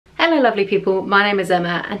Hello lovely people, my name is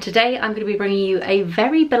Emma and today I'm going to be bringing you a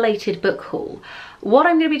very belated book haul. What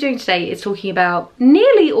I'm going to be doing today is talking about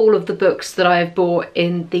nearly all of the books that I have bought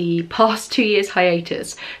in the past 2 years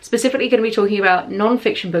hiatus. Specifically going to be talking about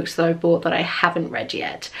non-fiction books that I've bought that I haven't read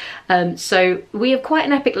yet. So we have quite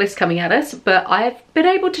an epic list coming at us, but I've been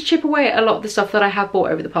able to chip away at a lot of the stuff that I have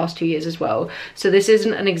bought over the past 2 years as well. So this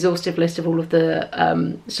isn't an exhaustive list of all of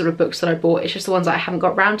the sort of books that I bought, it's just the ones that I haven't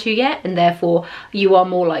got round to yet, and therefore you are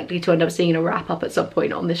more likely to end up seeing a wrap up at some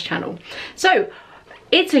point on this channel. So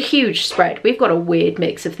it's a huge spread. We've got a weird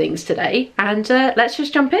mix of things today, and let's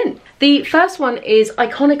just jump in. The first one is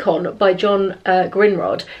Iconicon by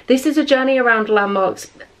Grindrod. This is a journey around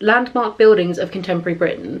landmark buildings of contemporary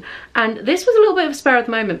Britain, and this was a little bit of a spur of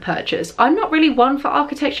the moment purchase. I'm not really one for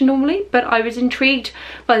architecture normally, but I was intrigued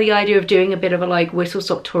by the idea of doing a bit of a like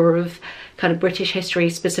whistle-stop tour of kind of British history,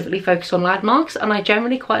 specifically focused on landmarks, and I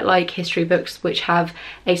generally quite like history books which have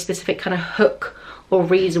a specific kind of hook or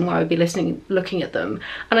reason why I would be looking at them,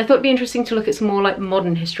 and I thought it'd be interesting to look at some more like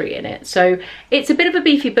modern history in it. So it's a bit of a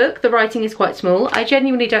beefy book, the writing is quite small, I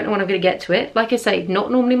genuinely don't know when I'm going to get to it. Like I say, not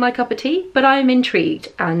normally my cup of tea, but I am intrigued,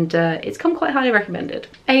 and it's come quite highly recommended.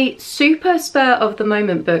 A super spur of the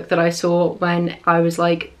moment book that I saw when I was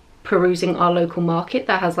like perusing our local market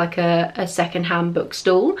that has like a second-hand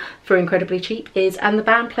bookstall for incredibly cheap is And the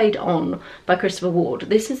Band Played On by Christopher Ward.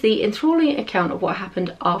 This is the enthralling account of what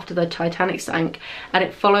happened after the Titanic sank, and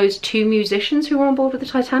it follows two musicians who were on board with the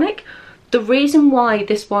Titanic. The reason why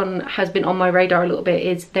this one has been on my radar a little bit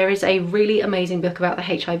is there is a really amazing book about the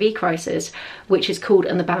HIV crisis which is called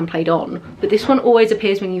And the Band Played On, but this one always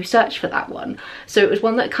appears when you search for that one, so it was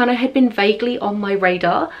one that kind of had been vaguely on my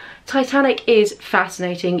radar. Titanic is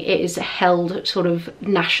fascinating. It has held sort of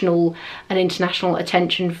national and international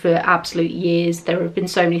attention for absolute years. There have been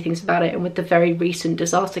so many things about it, and with the very recent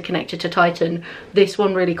disaster connected to Titan, this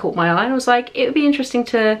one really caught my eye. I was like, it would be interesting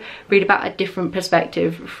to read about a different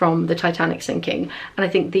perspective from the Titanic sinking, and I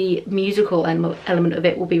think the musical element of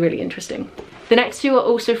it will be really interesting. The next two are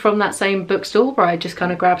also from that same bookstall where I just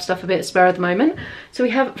kind of grabbed stuff a bit spur of the moment. So we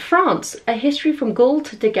have France, A History from Gaul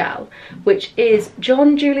to De Gaulle, which is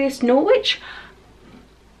Julius Norwich.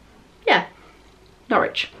 Yeah,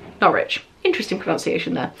 Norwich. Interesting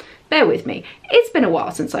pronunciation there. Bear with me. It's been a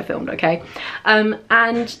while since I filmed, okay?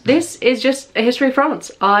 And this is just a history of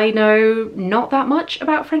France. I know not that much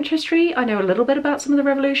about French history. I know a little bit about some of the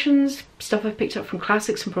revolutions, stuff I've picked up from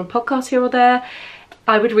classics and from podcasts here or there.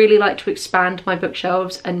 I would really like to expand my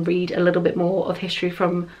bookshelves and read a little bit more of history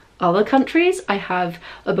from other countries. I have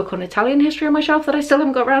a book on Italian history on my shelf that I still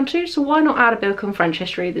haven't got around to, so why not add a book on French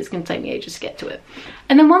history that's going to take me ages to get to it.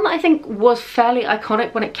 And then one that I think was fairly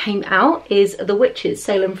iconic when it came out is The Witches,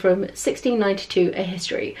 Salem from 1692, A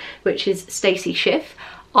History, which is Stacey Schiff.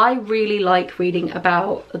 I really like reading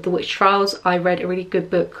about the witch trials. I read a really good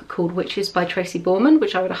book called Witches by Tracy Borman,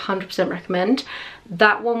 which I would 100% recommend.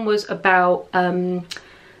 That one was about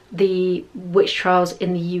the witch trials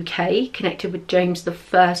in the UK, connected with James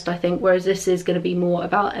I, I think, whereas this is going to be more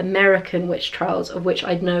about American witch trials, of which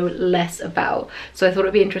I know less about. So I thought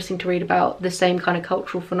it'd be interesting to read about the same kind of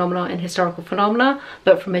cultural phenomena and historical phenomena,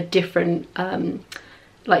 but from a different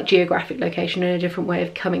like geographic location and a different way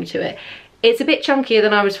of coming to it. It's a bit chunkier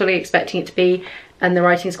than I was fully expecting it to be, and the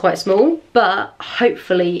writing is quite small, but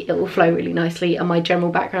hopefully it will flow really nicely and my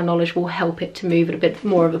general background knowledge will help it to move at a bit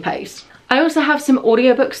more of a pace. I also have some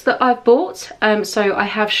audiobooks that I've bought. So I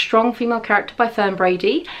have Strong Female Character by Fern,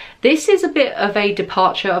 Brady. This is a bit of a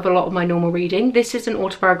departure of a lot of my normal reading. This is an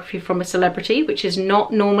autobiography from a celebrity, which is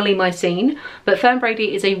not normally my scene, but Fern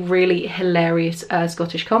Brady is a really hilarious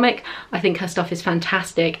Scottish comic. I think her stuff is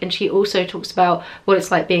fantastic, and she also talks about what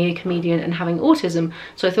it's like being a comedian and having autism,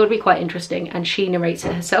 so I thought it'd be quite interesting, and she narrates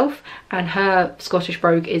it herself, and her Scottish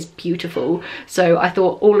brogue is beautiful, so I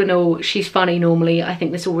thought all in all, she's funny normally. I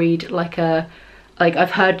think this will read like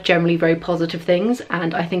I've heard generally very positive things,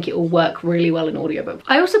 and I think it will work really well in audiobook.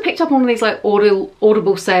 I also picked up one of these like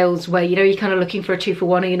audible sales where, you know, you're kind of looking for a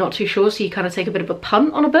 2-for-1 and you're not too sure, so you kind of take a bit of a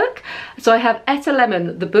punt on a book. So I have Etta,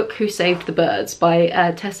 The Book Who Saved the Birds by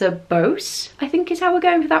Tessa Boase, I think is how we're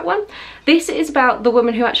going for that one. This is about the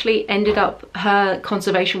woman who actually ended up, her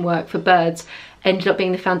conservation work for birds ended up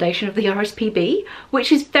being the foundation of the RSPB,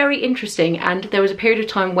 which is very interesting. And there was a period of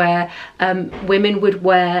time where women would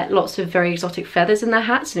wear lots of very exotic feathers in their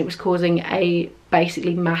hats, and it was causing a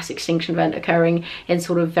basically mass extinction event occurring in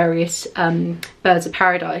sort of various birds of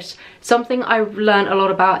paradise. Something I learned a lot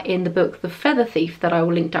about in the book The Feather Thief that I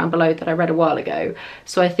will link down below, that I read a while ago.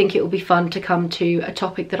 So I think it will be fun to come to a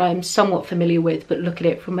topic that I'm somewhat familiar with, but look at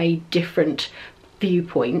it from a different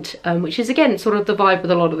viewpoint, which is again sort of the vibe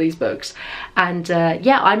with a lot of these books. And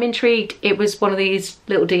yeah, I'm intrigued. It was one of these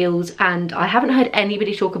little deals, and I haven't heard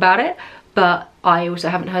anybody talk about it, but I also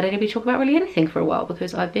haven't heard anybody talk about really anything for a while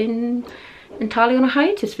because I've been entirely on a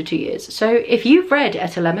hiatus for 2 years. So if you've read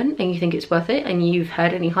Etta and you think it's worth it and you've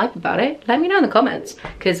heard any hype about it, let me know in the comments,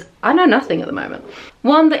 because I know nothing at the moment.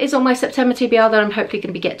 One that is on my September TBR that I'm hopefully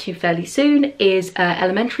going to get to fairly soon is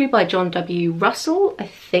Elementary by John W. Russell. I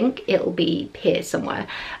think it'll be here somewhere.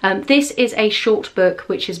 This is a short book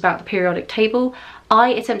which is about the periodic table. I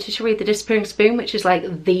attempted to read The Disappearing Spoon, which is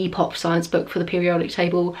like the pop science book for the periodic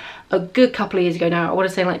table, a good couple of years ago now. I want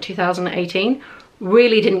to say like 2018.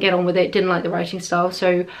 Really didn't get on with it, didn't like the writing style,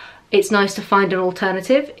 so it's nice to find an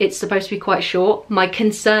alternative. It's supposed to be quite short. My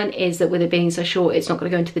concern is that with it being so short, it's not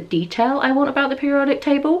going to go into the detail I want about the periodic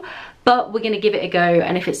table, but we're going to give it a go,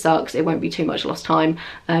 and if it sucks, it won't be too much lost time,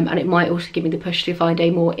 and it might also give me the push to find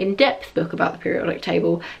a more in-depth book about the periodic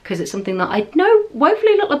table, because it's something that I know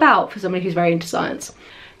woefully little about for somebody who's very into science.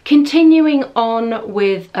 Continuing on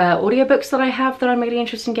with audiobooks that I have that I'm really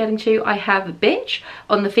interested in getting to, I have Bitch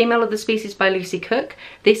on the Female of the Species by Lucy Cooke.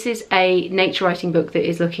 This is a nature writing book that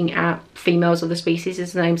is looking at females of the species,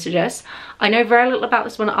 as the name suggests. I know very little about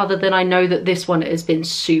this one other than I know that this one has been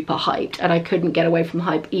super hyped, and I couldn't get away from the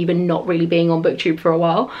hype, even not really being on BookTube for a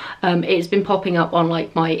while. It's been popping up on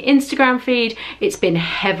like my Instagram feed. It's been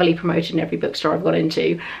heavily promoted in every bookstore I've got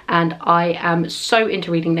into, and I am so into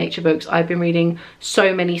reading nature books. I've been reading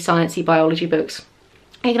so many sciencey biology books.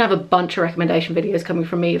 You can have a bunch of recommendation videos coming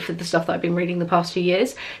from me for the stuff that I've been reading the past 2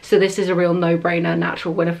 years, so this is a real no-brainer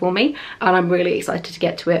natural winner for me, and I'm really excited to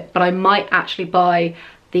get to it. But I might actually buy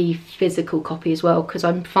the physical copy as well, because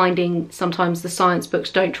I'm finding sometimes the science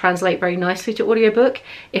books don't translate very nicely to audiobook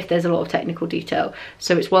if there's a lot of technical detail,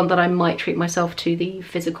 so it's one that I might treat myself to the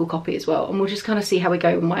physical copy as well, and we'll just kind of see how we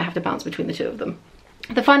go. We might have to bounce between the two of them.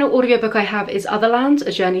 The final audiobook I have is Otherlands,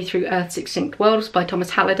 A Journey Through Earth's Extinct Worlds by Thomas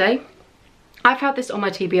Halliday. I've had this on my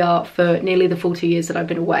TBR for nearly the full 2 years that I've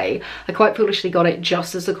been away. I quite foolishly got it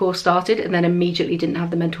just as the course started and then immediately didn't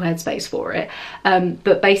have the mental headspace for it.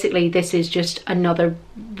 But basically this is just another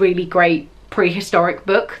really great prehistoric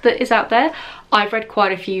book that is out there. I've read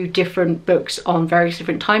quite a few different books on various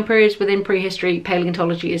different time periods within prehistory.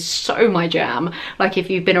 Paleontology is so my jam. Like, if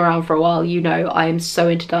you've been around for a while, you know I am so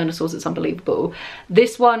into dinosaurs, it's unbelievable.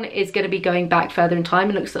 This one is going to be going back further in time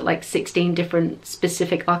and looks at like 16 different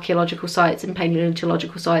specific archaeological sites and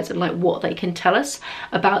paleontological sites and like what they can tell us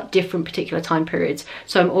about different particular time periods.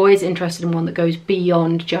 So I'm always interested in one that goes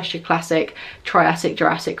beyond just your classic Triassic,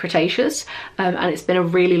 Jurassic, Cretaceous. And it's been a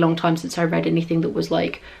really long time since I read anything that was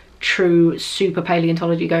like true super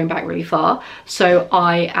paleontology going back really far, so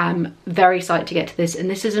I am very psyched to get to this. And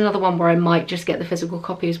this is another one where I might just get the physical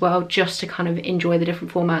copy as well, just to kind of enjoy the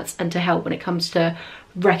different formats and to help when it comes to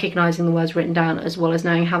recognizing the words written down as well as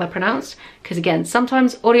knowing how they're pronounced, because again,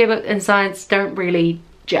 sometimes audiobook and science don't really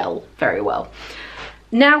gel very well.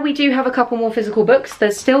 Now we do have a couple more physical books.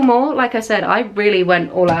 There's still more. Like I said, I really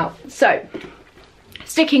went all out. So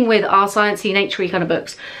sticking with our sciencey, naturey kind of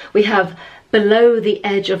books, we have Below the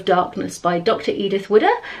Edge of Darkness by Dr. Edith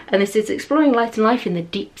Widder, and this is exploring light and life in the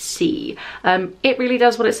deep sea. It really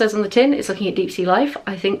does what it says on the tin. It's looking at deep sea life.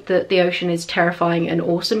 I think that the ocean is terrifying and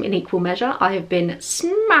awesome in equal measure. I have been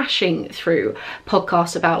smashing through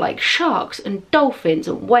podcasts about like sharks and dolphins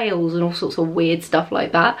and whales and all sorts of weird stuff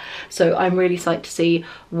like that, so I'm really psyched to see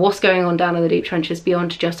what's going on down in the deep trenches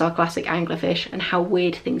beyond just our classic anglerfish and how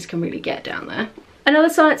weird things can really get down there. Another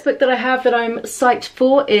science book that I have that I'm psyched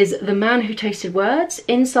for is The Man Who Tasted Words,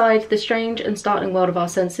 Inside the Strange and Startling World of Our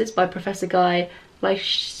Senses by Professor Guy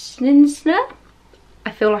Leschziner.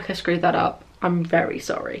 I feel like I screwed that up. I'm very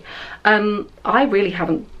sorry. I really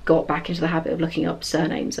haven't got back into the habit of looking up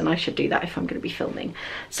surnames, and I should do that if I'm going to be filming.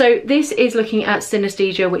 So this is looking at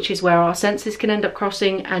synesthesia, which is where our senses can end up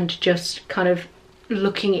crossing, and just kind of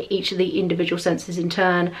looking at each of the individual senses in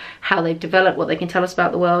turn, how they've developed, what they can tell us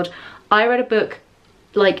about the world. I read a book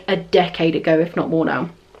like a decade ago, if not more now,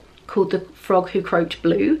 called The Frog Who Croaked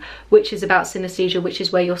Blue, which is about synesthesia, which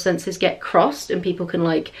is where your senses get crossed and people can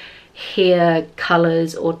like hear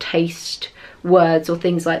colours or taste words or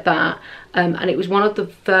things like that. And it was one of the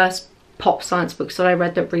first pop science books that I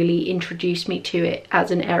read that really introduced me to it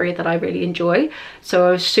as an area that I really enjoy. So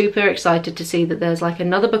I was super excited to see that there's like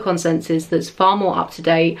another book on senses that's far more up to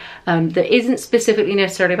date, that isn't specifically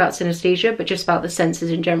necessarily about synesthesia, but just about the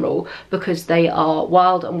senses in general, because they are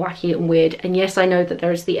wild and wacky and weird. And yes, I know that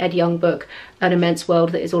there is the Ed Young book an immense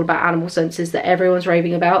world that is all about animal senses that everyone's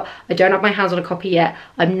raving about. I don't have my hands on a copy yet.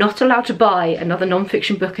 I'm not allowed to buy another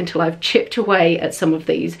non-fiction book until I've chipped away at some of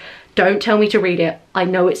these. Don't tell me to read it. I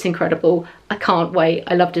know it's incredible. I can't wait.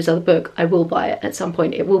 I loved his other book. I will buy it at some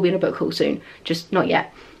point. It will be in a book haul soon, just not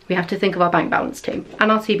yet. We have to think of our bank balance team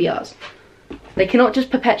and our TBRs. They cannot just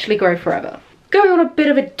perpetually grow forever. Going on a bit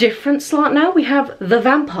of a different slant now, we have The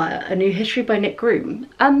Vampire, a new history by Nick Groom.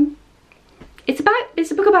 It's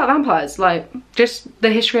a book about vampires, like just the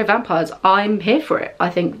history of vampires. I'm here for it. I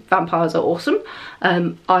think vampires are awesome.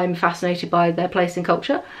 I'm fascinated by their place in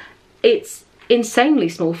culture. It's insanely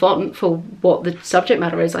small font for what the subject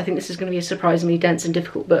matter is. I think this is going to be a surprisingly dense and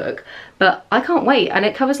difficult book, but I can't wait. And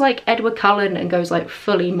it covers like Edward Cullen and goes like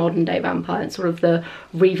fully modern day vampire and sort of the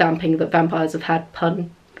revamping that vampires have had,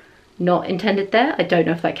 pun not intended there. I don't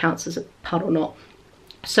know if that counts as a pun or not.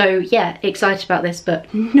 So yeah, excited about this,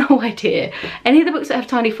 but no idea. Any of the books that have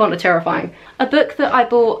tiny font are terrifying. A book that I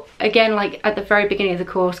bought, again, like at the very beginning of the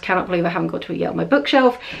course, cannot believe I haven't got to it yet on my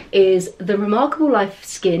bookshelf, is The Remarkable Life of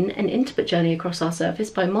Skin, An Intimate Journey Across Our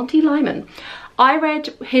Surface by Monty Lyman. I read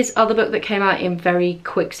his other book that came out in very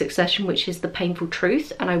quick succession, which is The Painful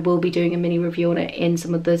Truth, and I will be doing a mini review on it in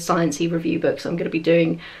some of the sciencey review books I'm going to be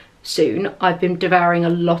doing soon. I've been devouring a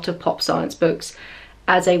lot of pop science books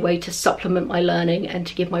as a way to supplement my learning and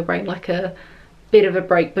to give my brain like a bit of a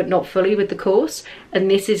break, but not fully with the course.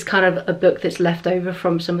 And this is kind of a book that's left over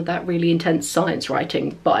from some of that really intense science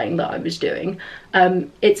writing buying that I was doing.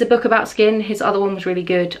 It's a book about skin. His other one was really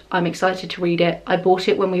good. I'm excited to read it. I bought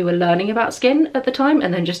it when we were learning about skin at the time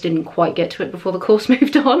and then just didn't quite get to it before the course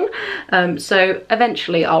moved on. So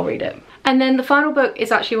eventually I'll read it. And then the final book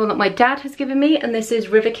is actually one that my dad has given me, and this is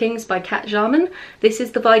River Kings by Jarman. This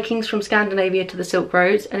is the Vikings from Scandinavia to the Silk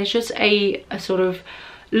Roads, and it's just a sort of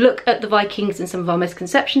look at the Vikings and some of our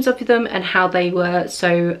misconceptions of them and how they were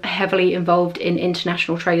so heavily involved in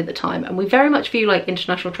international trade at the time. And we very much view like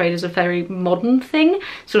international trade as a very modern thing,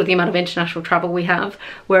 sort of the amount of international travel we have,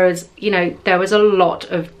 whereas, you know, there was a lot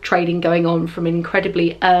of trading going on from an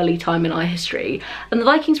incredibly early time in our history, and the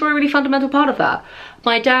Vikings were a really fundamental part of that.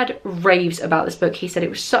 My dad raves about this book. He said it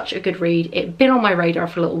was such a good read. It'd been on my radar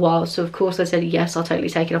for a little while, so of course I said, yes, I'll totally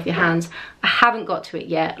take it off your hands. I haven't got to it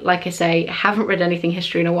yet. Like I say, I haven't read anything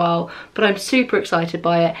history in a while, but I'm super excited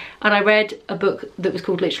by it. And I read a book that was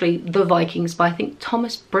called literally The Vikings by, I think,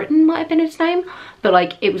 Thomas Britton might have been his name, but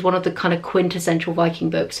like it was one of the kind of quintessential Viking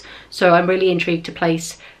books. So I'm really intrigued to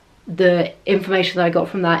place the information that I got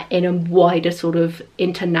from that in a wider sort of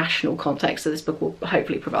international context that this book will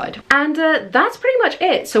hopefully provide. And that's pretty much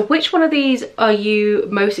it. So which one of these are you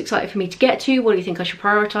most excited for me to get to? What do you think I should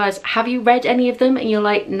prioritize? Have you read any of them and you're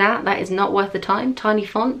like, nah, that is not worth the time, tiny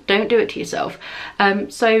font, don't do it to yourself?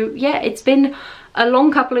 So yeah, it's been a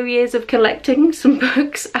long couple of years of collecting some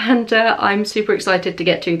books, and I'm super excited to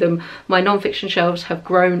get to them. My non-fiction shelves have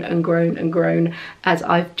grown and grown and grown as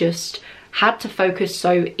I've just had to focus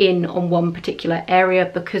so in on one particular area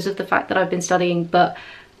because of the fact that I've been studying, but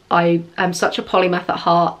I am such a polymath at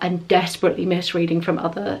heart and desperately miss reading from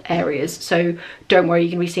other areas. So don't worry,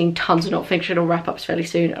 you're gonna be seeing tons of non-fictional wrap-ups fairly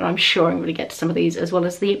soon, and I'm sure I'm gonna get to some of these, as well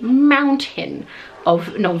as the mountain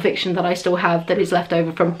of non-fiction that I still have that is left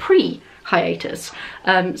over from pre-hiatus.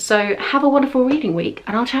 So have a wonderful reading week,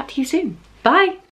 and I'll chat to you soon. Bye.